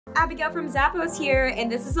Abigail from Zappos here,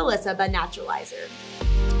 and this is Alyssa by Naturalizer.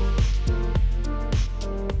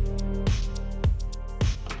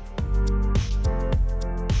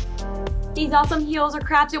 These awesome heels are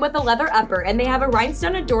crafted with a leather upper, and they have a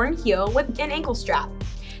rhinestone-adorned heel with an ankle strap.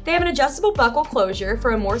 They have an adjustable buckle closure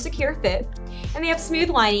for a more secure fit, and they have smooth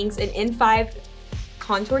linings and N5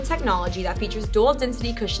 contour technology that features dual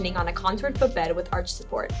density cushioning on a contoured footbed with arch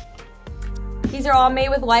support. These are all made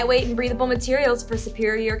with lightweight and breathable materials for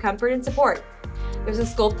superior comfort and support. There's a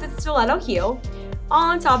sculpted stiletto heel, all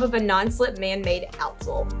on top of a non-slip man-made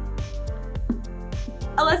outsole.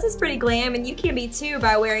 Alyssa's pretty glam, and you can be too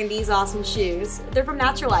by wearing these awesome shoes. They're from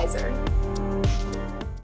Naturalizer.